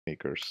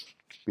pacemakers.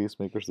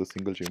 Pacemakers, the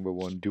single chamber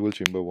one, dual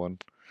chamber one.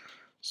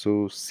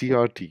 So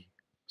CRT.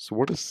 So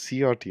what is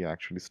CRT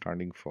actually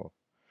standing for?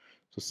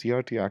 So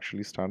CRT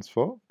actually stands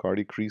for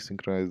cardiac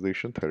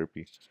resynchronization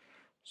therapy.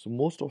 So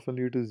most often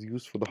it is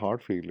used for the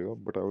heart failure,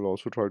 but I will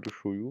also try to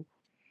show you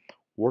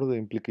what are the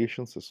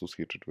implications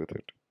associated with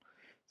it.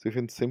 So if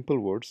in simple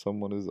words,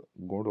 someone is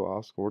going to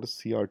ask, what is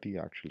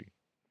CRT actually?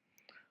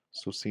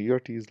 So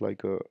CRT is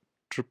like a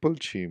triple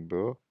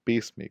chamber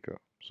pacemaker.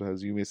 So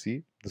as you may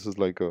see, this is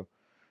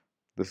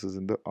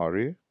in the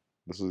RA,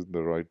 this is in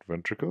the right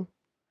ventricle,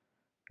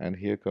 and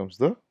here comes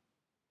the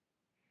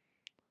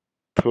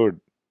third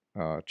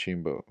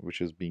chamber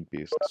which is being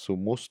paced. So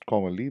most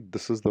commonly,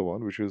 this is the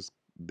one which is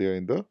there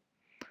in the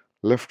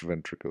left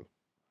ventricle.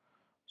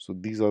 So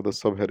these are the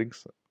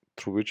subheadings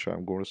through which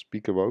I'm going to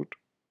speak about.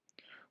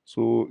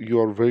 So you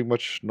are very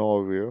much now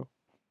aware.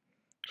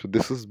 So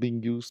this is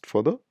being used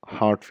for the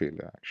heart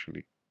failure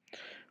actually.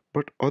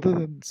 But other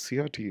than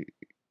CRT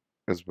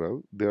as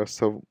well, there are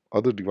some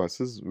other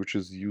devices which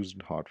is used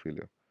in heart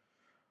failure.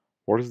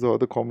 What is the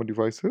other common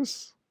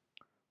devices?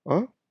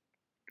 A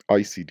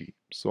ICD.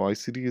 So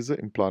ICD is an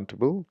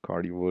implantable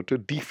cardioverter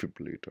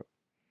defibrillator.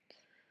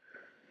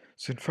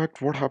 So in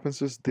fact, what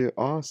happens is there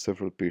are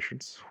several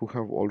patients who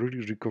have already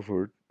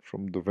recovered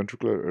from the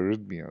ventricular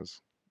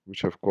arrhythmias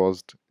which have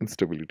caused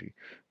instability.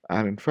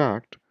 And in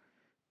fact,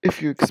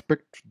 if you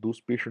expect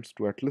those patients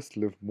to at least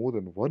live more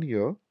than 1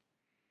 year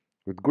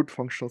with good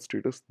functional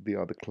status, they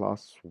are the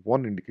class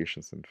 1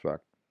 indications in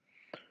fact.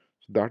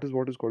 So that is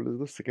what is called as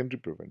the secondary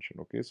prevention.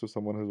 Okay, so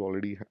someone has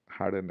already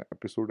had an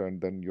episode and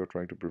then you're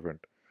trying to prevent.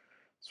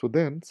 So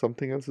then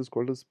something else is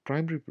called as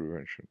primary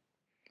prevention.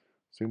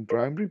 So in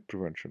primary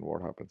prevention,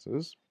 what happens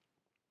is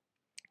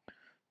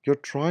you're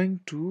trying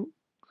to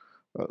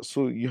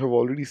so you have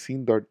already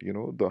seen that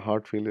the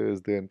heart failure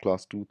is there in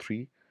class 2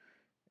 3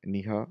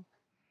 NIHA,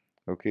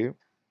 okay,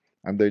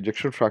 and the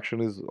ejection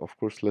fraction is of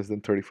course less than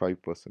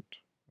 35%.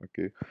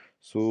 Okay,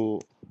 so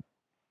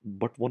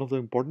but one of the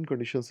important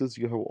conditions is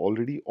you have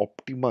already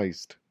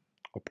optimized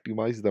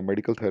the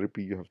medical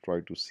therapy you have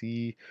tried to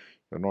see.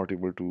 You're not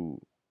able to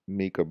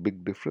make a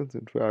big difference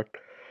in fact.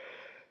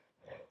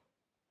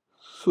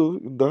 So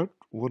in that,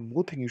 one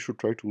more thing you should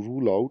try to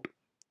rule out,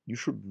 you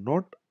should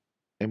not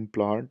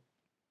implant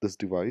this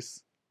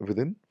device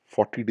within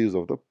 40 days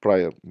of the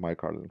prior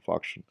myocardial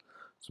infarction.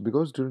 So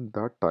because during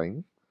that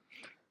time,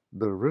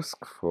 the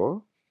risk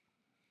for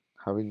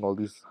having all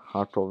these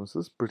heart problems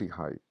is pretty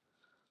high.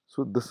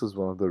 So this is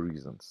one of the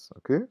reasons,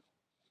 okay?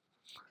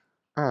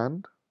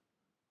 And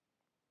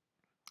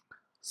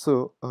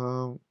so,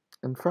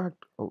 in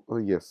fact,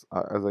 yes,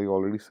 as I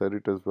already said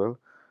it as well.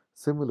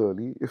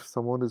 Similarly, if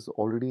someone is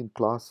already in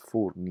class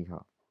 4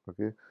 NIHA,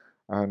 okay,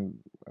 and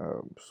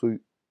so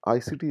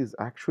ICT is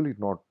actually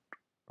not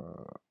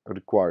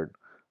required.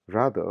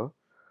 Rather,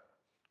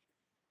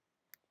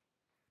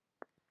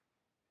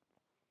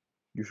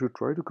 you should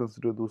try to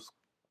consider those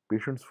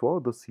patients for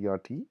the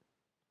CRT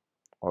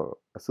or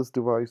assist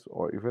device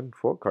or even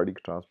for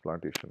cardiac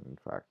transplantation, in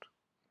fact.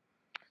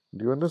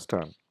 Do you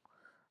understand?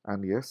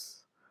 And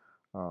yes,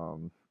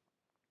 um,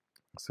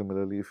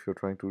 similarly, if you're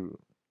trying to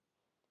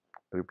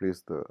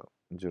replace the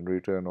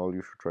generator and all,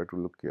 you should try to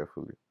look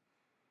carefully.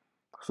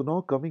 So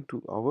now coming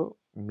to our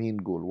main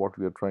goal, what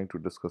we are trying to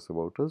discuss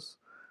about is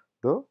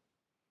the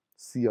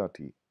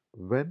CRT.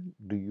 When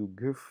do you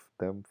give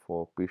them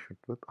for patient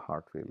with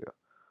heart failure?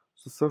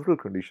 So several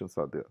conditions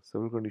are there.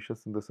 Several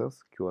conditions in the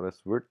sense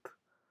QRS width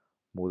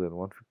more than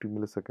 150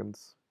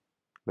 milliseconds.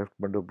 Left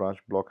bundle branch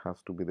block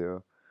has to be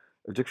there.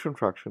 Ejection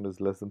fraction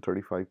is less than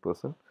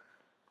 35%.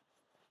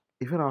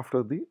 Even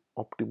after the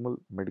optimal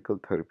medical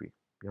therapy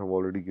you have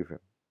already given.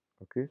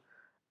 Okay.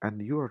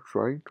 And you are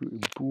trying to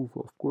improve,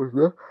 of course,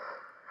 the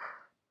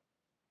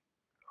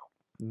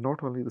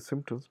not only the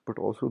symptoms but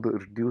also the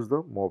reduce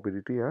the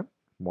morbidity and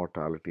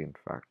mortality in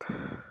fact.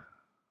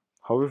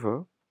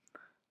 However,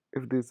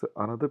 if there is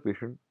another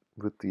patient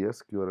with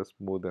yes QRS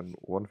more than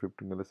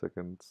 150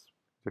 milliseconds,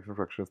 ejection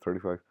fraction is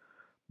 35,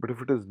 but if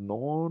it is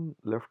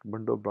non-left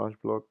bundle branch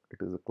block,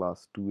 it is a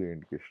class 2A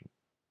indication.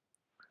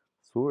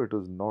 So it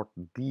is not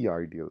the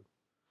ideal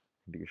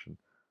indication.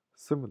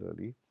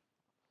 Similarly,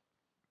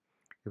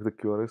 if the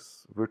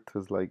QRS width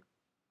is like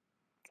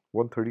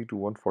 130 to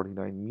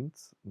 149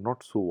 means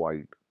not so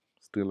wide,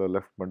 still a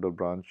left bundle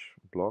branch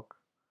block.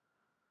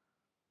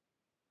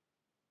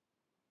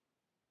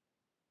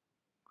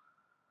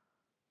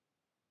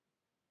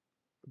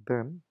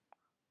 Then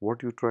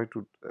what you try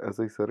to, as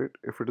I said it,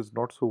 if it is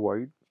not so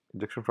wide,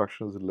 ejection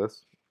fraction is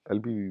less,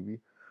 LBBB,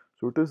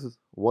 so it is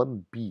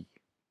 1B,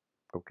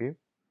 okay.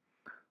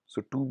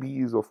 So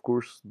 2B is of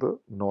course the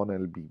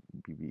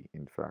non-LBBB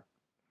in fact.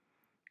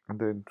 And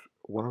then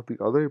one of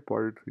the other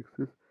important things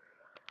is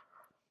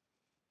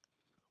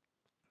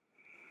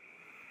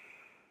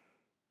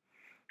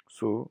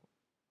so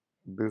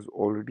there's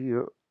already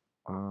a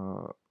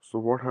so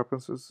what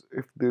happens is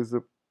if there's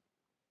a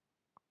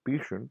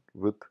patient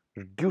with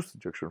reduced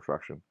ejection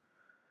fraction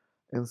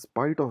in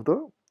spite of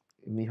the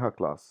NIHA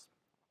class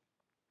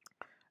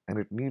and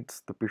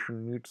the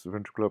patient needs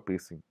ventricular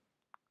pacing,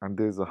 and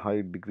there is a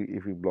high degree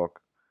AV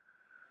block.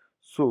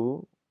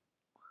 So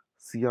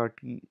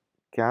CRT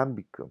can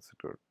be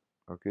considered.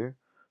 Okay.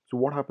 So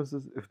what happens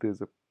is if there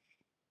is a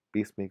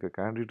pacemaker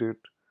candidate,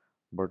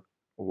 but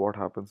what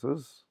happens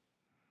is,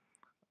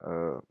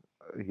 uh,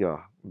 yeah,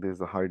 there's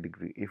a high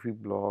degree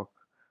AV block.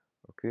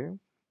 Okay,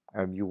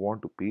 and you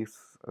want to pace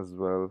as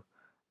well,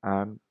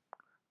 and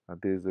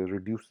there's a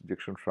reduced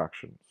ejection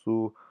fraction.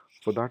 So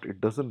for that,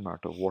 it doesn't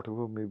matter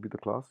whatever may be the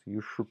class,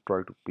 you should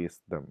try to pace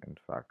them. In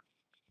fact,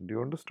 do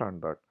you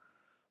understand that?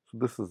 So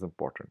this is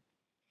important.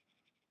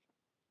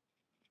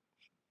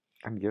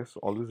 And yes,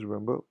 always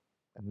remember,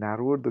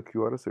 narrower the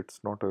QRS, it's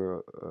not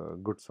a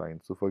good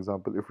sign. So for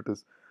example, if it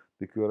is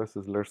the QRS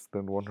is less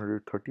than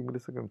 130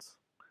 milliseconds,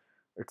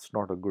 it's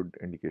not a good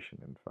indication,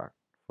 in fact,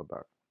 for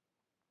that.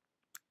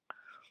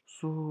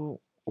 So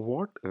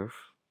what if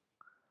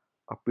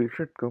a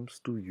patient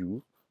comes to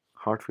you,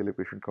 heart failure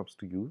patient comes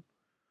to you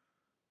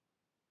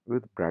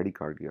with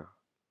bradycardia?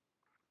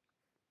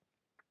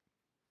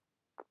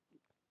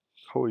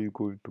 How are you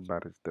going to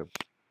manage them?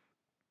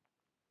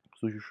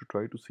 So you should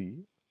try to see,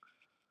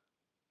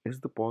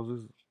 is the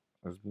pauses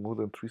is more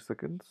than 3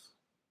 seconds,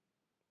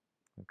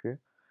 okay,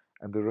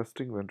 and the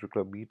resting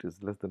ventricular beat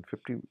is less than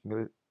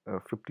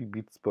 50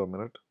 beats per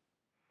minute.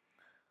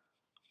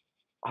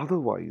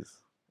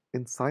 Otherwise,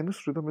 in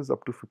sinus rhythm is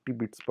up to 50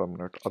 beats per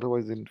minute.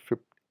 Otherwise,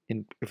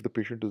 if the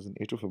patient is in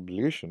atrial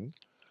fibrillation,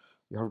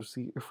 you have to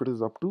see if it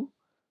is up to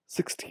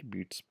 60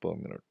 beats per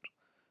minute.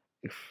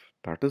 If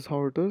that is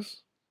how it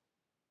is,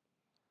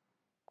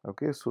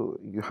 okay, so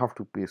you have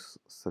to pace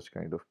such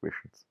kind of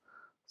patients.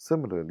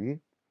 Similarly,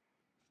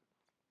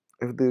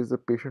 if there is a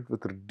patient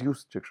with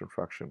reduced ejection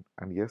fraction,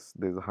 and yes,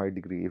 there is a high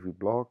degree AV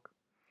block,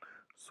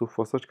 so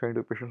for such kind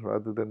of patients,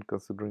 rather than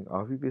considering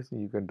RV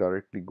pacing, you can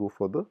directly go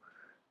for the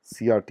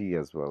CRT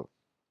as well.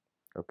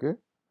 Okay.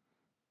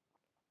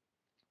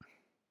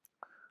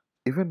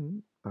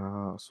 Even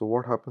so,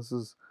 what happens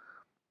is,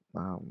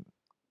 um,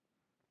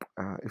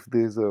 if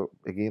there is a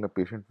again a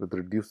patient with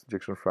reduced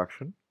ejection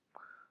fraction,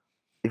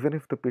 even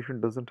if the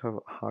patient doesn't have a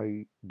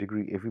high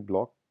degree AV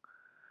block,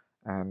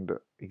 and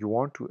you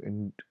want to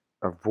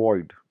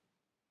avoid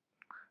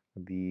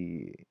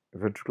the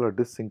ventricular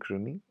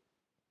dyssynchrony,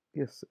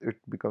 yes, it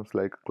becomes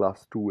like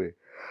class 2A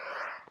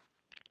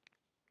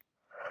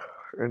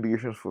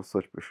indications for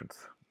such patients.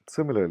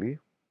 Similarly,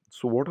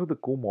 so what are the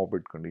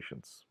comorbid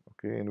conditions,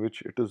 okay, in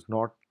which it is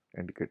not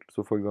indicated?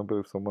 So, for example,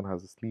 if someone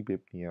has a sleep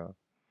apnea,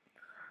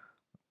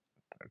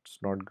 it's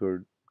not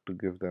good to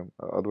give them.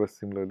 Otherwise,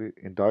 similarly,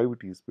 in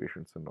diabetes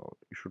patients and all,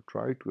 you should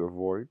try to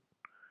avoid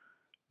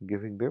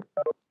giving them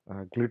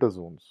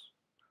glitazones.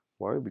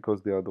 Why?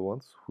 Because they are the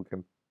ones who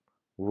can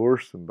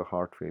worsen the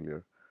heart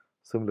failure.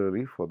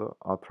 Similarly, for the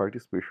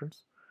arthritis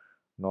patients,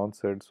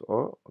 non-SEDs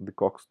or the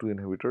COX-2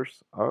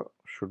 inhibitors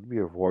should be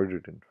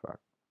avoided, in fact.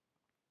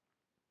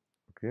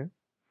 Okay,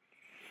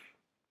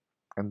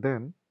 and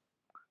then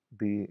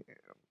the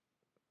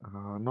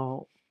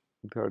now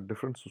there are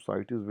different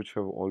societies which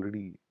have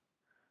already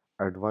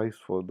advised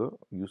for the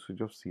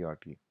usage of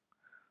CRT.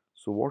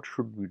 So what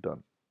should be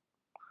done?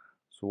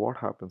 So what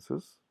happens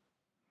is,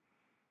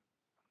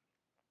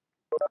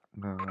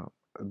 uh,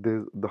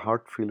 the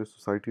Heart Failure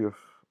Society of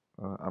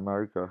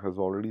America has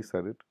already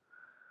said it.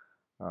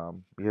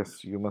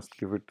 Yes, you must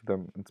give it to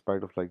them in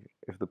spite of, like,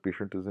 if the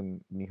patient is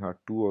in NIHA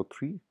 2 or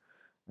 3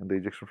 and the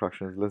ejection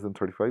fraction is less than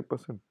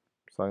 35%,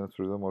 sinus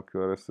rhythm or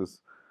QRS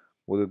is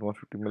more than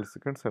 150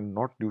 milliseconds and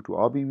not due to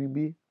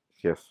RBBB,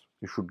 yes,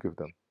 you should give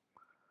them.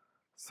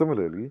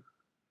 Similarly,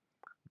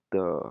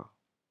 the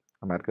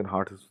American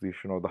Heart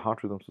Association or the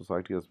Heart Rhythm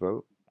Society as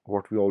well,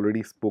 what we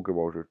already spoke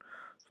about it.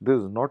 So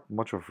there's not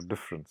much of a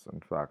difference,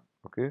 in fact.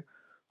 Okay,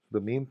 the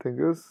main thing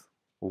is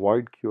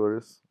wide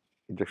QRS,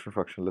 ejection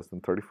fraction less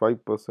than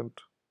 35%,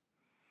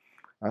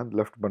 and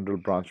left bundle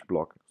branch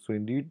block. So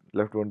indeed,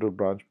 left bundle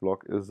branch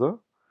block is a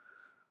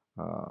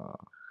uh,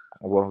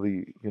 one of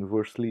the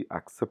universally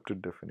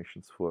accepted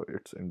definitions for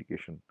its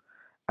indication.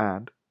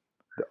 And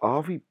the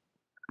RV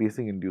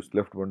pacing induced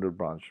left bundle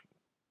branch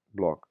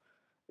block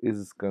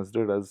is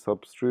considered as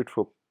substrate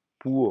for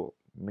poor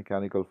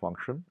mechanical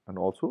function and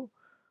also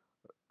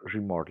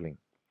remodeling.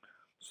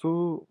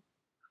 So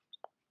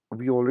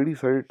we already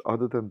said it,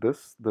 other than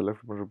this, the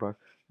left bundle branch.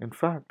 In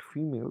fact,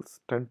 females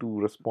tend to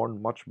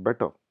respond much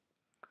better.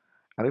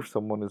 And if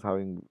someone is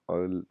having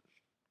a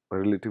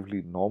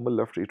relatively normal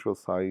left atrial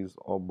size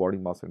or body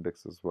mass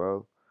index as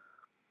well,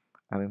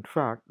 and in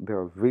fact, there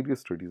are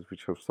various studies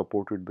which have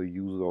supported the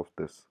use of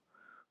this.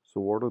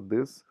 So what are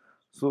this?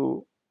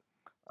 So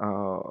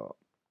uh,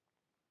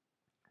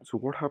 so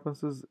what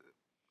happens is,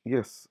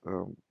 yes,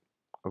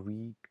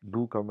 we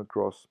do come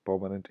across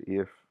permanent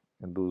AF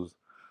in those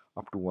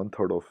up to one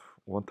third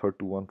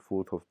to one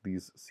fourth of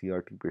these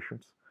CRT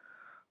patients.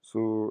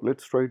 So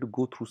let's try to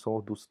go through some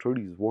of those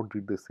studies. What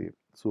did they say?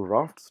 So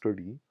RAFT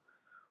study,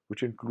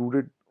 which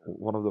included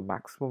one of the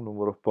maximum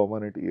number of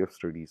permanent AF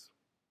studies.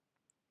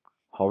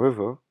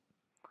 However,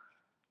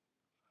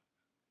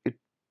 it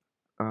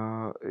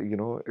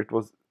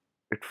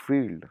it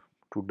failed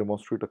to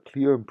demonstrate a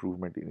clear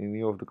improvement in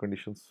any of the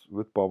conditions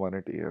with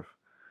permanent AF.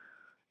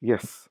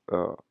 Yes,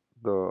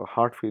 the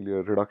heart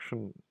failure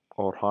reduction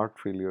or heart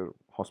failure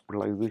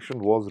hospitalization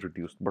was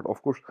reduced, but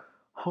of course,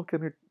 how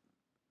can it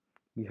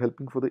be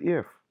helping for the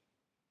AF?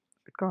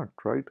 It can't,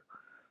 right?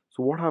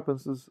 So what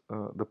happens is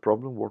the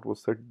problem. What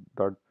was said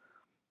that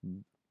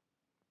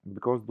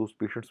because those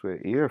patients were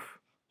AF,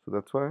 so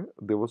that's why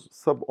there was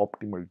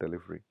suboptimal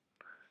delivery.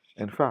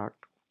 In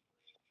fact,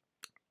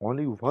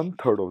 only one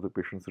third of the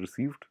patients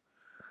received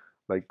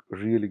like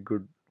really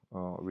good,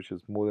 which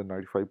is more than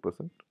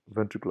 95%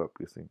 ventricular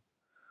pacing.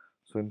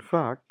 So in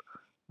fact,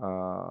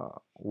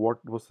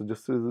 what was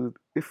suggested is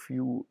if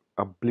you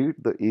ablate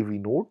the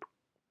AV node,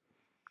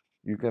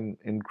 you can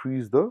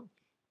increase the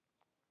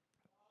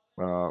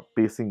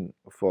pacing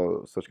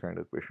for such kind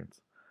of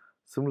patients.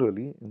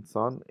 Similarly, in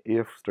SAN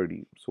AF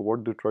study, so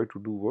what they tried to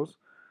do was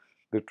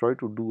they tried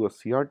to do a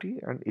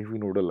CRT and AV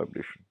nodal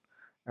ablation,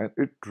 and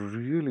it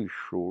really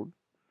showed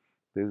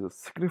there is a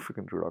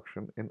significant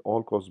reduction in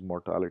all-cause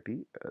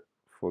mortality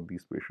for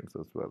these patients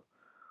as well.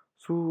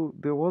 So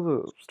there was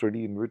a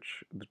study in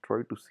which they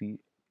tried to see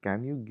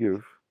can you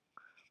give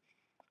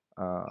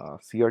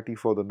CRT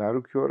for the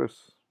narrow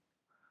QRS.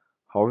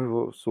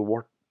 However, so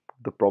what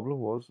the problem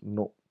was,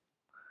 no,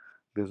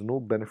 there's no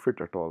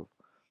benefit at all.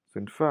 So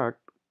in fact,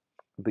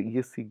 the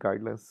ESC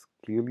guidelines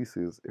clearly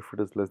says if it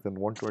is less than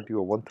 120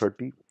 or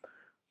 130,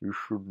 you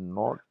should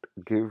not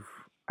give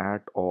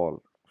at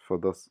all for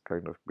this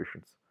kind of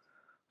patients.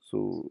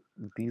 So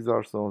these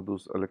are some of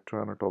those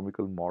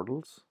electroanatomical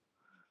models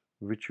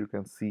which you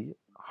can see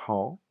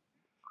how,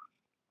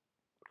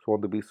 so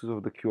on the basis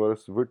of the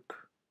QRS width,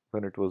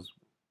 when it was,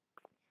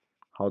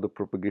 how the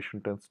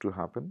propagation tends to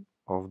happen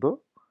of the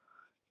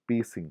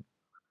pacing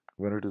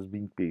when it is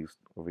being paced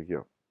over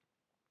here.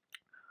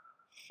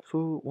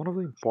 So one of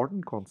the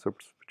important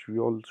concepts which we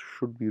all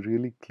should be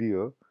really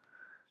clear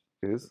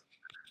is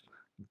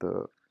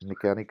the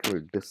mechanical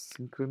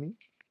dyssynchrony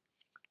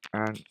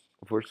and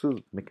versus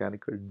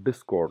mechanical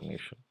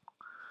discoordination.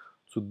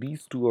 So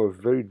these two are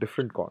very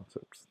different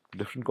concepts.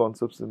 Different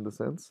concepts in the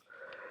sense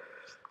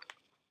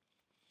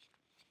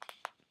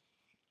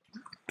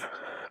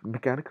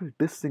mechanical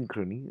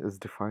dyssynchrony is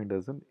defined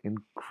as an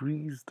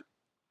increased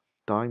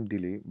time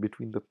delay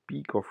between the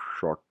peak of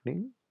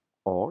shortening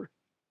or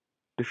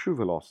tissue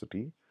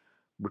velocity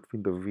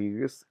between the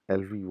various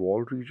LV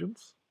wall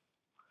regions,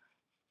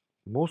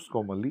 most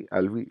commonly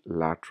LV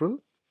lateral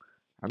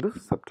and the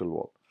septal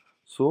wall.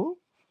 So,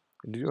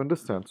 do you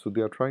understand? So,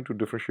 they are trying to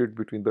differentiate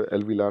between the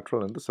LV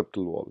lateral and the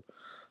septal wall.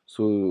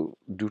 So,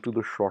 due to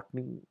the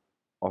shortening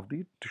of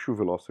the tissue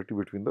velocity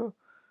between the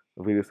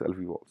various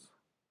LV walls.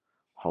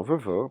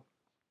 However,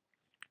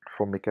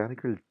 for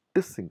mechanical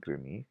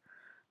dyssynchrony,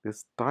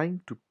 there's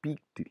time to peak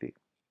delay.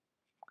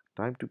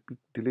 Time to peak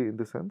delay in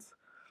the sense.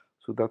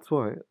 So, that's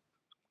why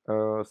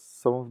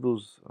some of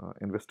those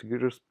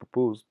investigators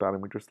propose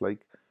parameters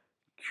like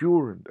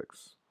cure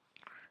index,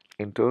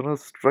 internal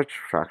stretch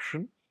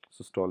fraction,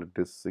 systolic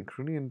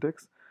dyssynchrony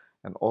index,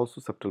 and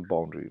also septal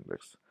boundary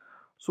index.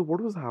 So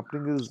what was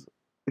happening is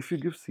if you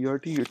give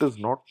CRT, it is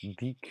not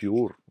the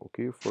cure,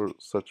 okay, for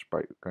such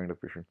kind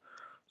of patient.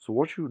 So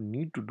what you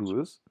need to do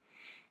is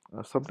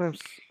sometimes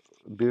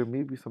there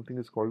may be something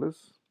is called as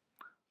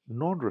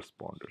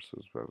non-responders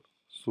as well.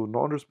 So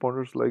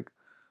non-responders, like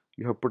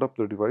you have put up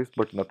the device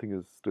but nothing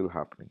is still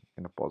happening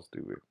in a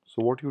positive way.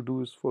 So what you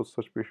do is for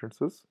such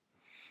patients is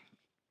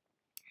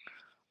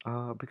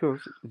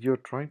because you're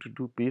trying to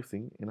do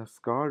pacing in a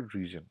scarred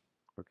region,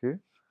 okay,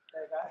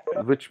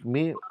 which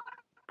may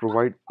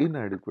provide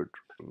inadequate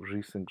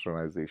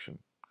resynchronization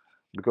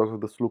because of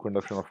the slow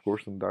conduction, of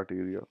course, in that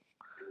area.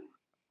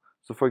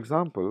 So, for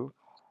example,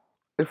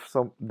 if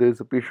there is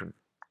a patient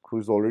who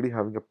is already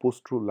having a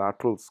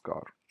posterolateral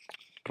scar,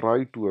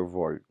 try to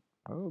avoid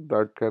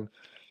that can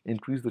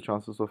increase the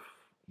chances of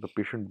the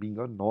patient being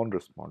a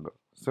non-responder.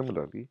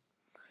 Similarly,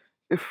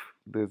 if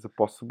there is a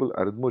possible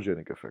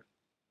arrhythmogenic effect,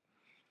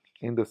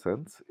 in the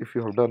sense if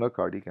you have done a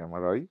cardiac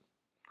MRI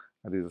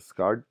and there is a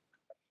scarred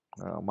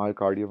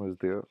myocardium is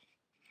there,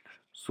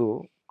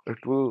 so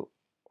it will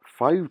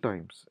 5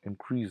 times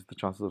increase the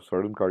chances of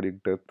sudden cardiac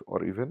death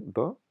or even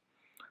the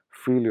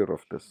failure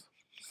of this.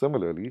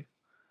 Similarly,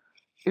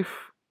 if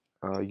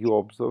you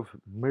observe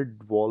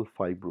mid-wall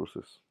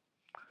fibrosis,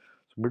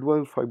 so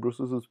mid-wall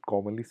fibrosis is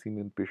commonly seen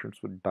in patients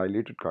with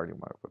dilated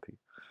cardiomyopathy.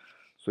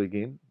 So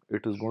again,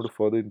 it is going to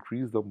further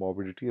increase the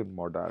morbidity and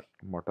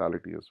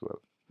mortality as well.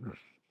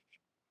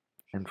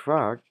 In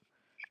fact,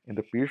 in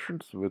the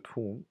patients with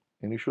whom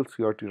initial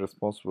CRT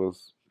response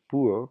was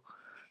poor,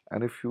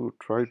 and if you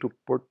try to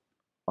put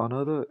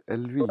another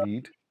LV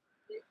lead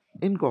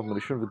in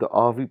combination with the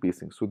RV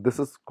pacing, so this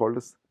is called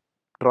as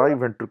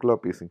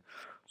triventricular pacing.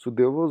 So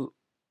there was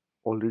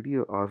already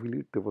a RV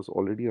lead, there was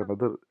already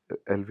another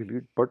LV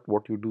lead, but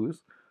what you do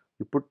is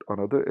you put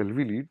another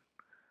LV lead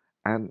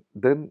and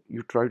then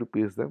you try to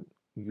pace them.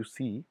 You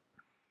see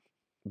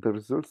the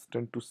results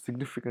tend to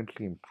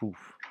significantly improve.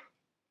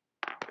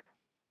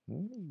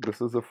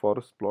 This is a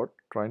forest plot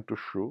trying to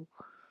show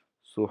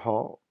so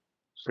how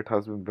it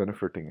has been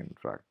benefiting in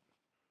fact.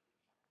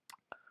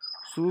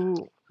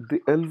 So the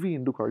LV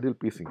endocardial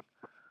pacing.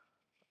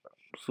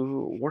 So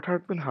what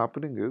had been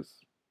happening is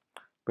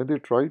when they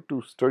tried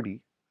to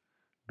study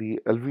the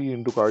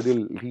LV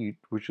endocardial lead,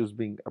 which is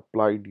being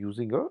applied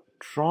using a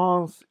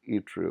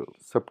transatrial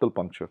septal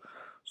puncture.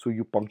 So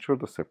you puncture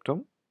the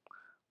septum,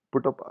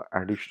 put up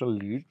additional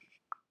lead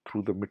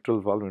through the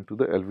mitral valve into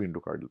the LV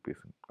endocardial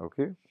pacing.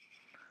 Okay,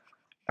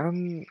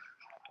 and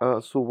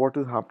so what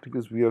is happening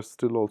is we are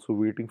still also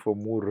waiting for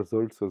more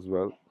results as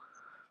well.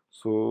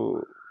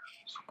 So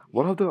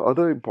one of the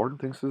other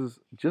important things is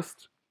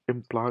just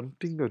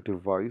implanting a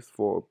device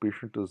for a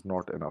patient is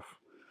not enough.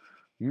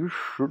 You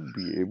should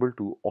be able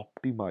to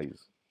optimize.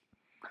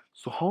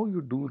 So how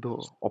you do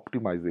the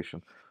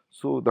optimization?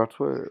 So that's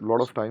why a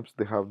lot of times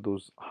they have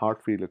those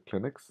heart failure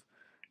clinics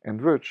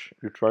in which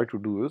you try to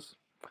do is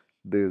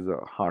there's a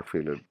heart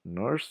failure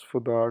nurse for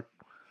that.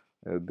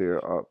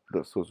 There are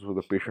so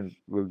the patient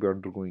will be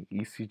undergoing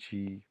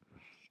ECG,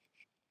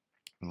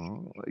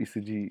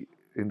 ECG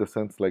in the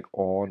sense like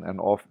on and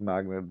off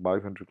magnet,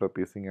 biventricular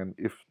pacing, and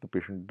if the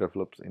patient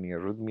develops any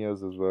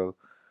arrhythmias as well,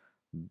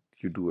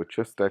 you do a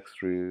chest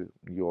X-ray.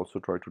 You also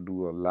try to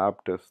do a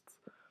lab tests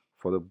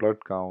for the blood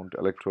count,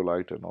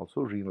 electrolyte, and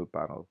also renal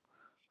panel.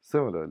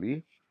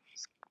 Similarly,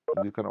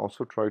 you can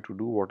also try to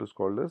do what is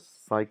called as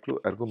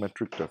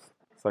cycloergometric test.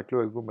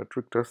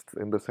 Cycloergometric tests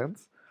in the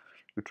sense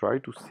you try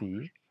to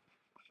see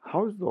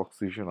how is the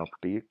oxygen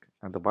uptake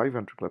and the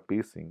biventricular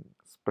pacing,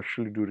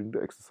 especially during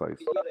the exercise.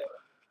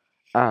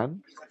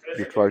 And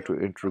you try to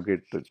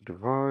interrogate the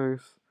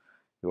device.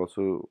 You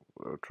also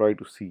try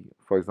to see,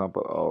 for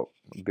example,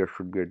 there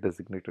should be a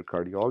designated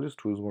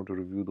cardiologist who is going to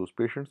review those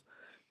patients.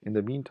 In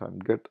the meantime,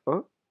 get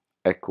a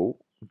echo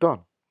done.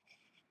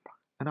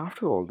 And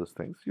after all these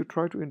things, you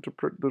try to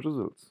interpret the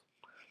results.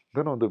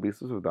 Then on the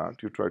basis of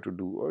that, you try to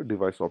do a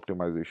device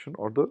optimization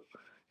or the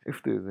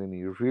if there is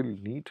any real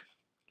need,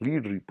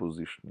 lead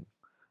repositioning.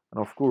 And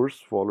of course,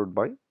 followed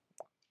by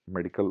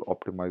medical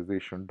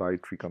optimization,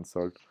 dietary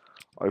consult,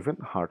 or even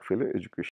heart failure education.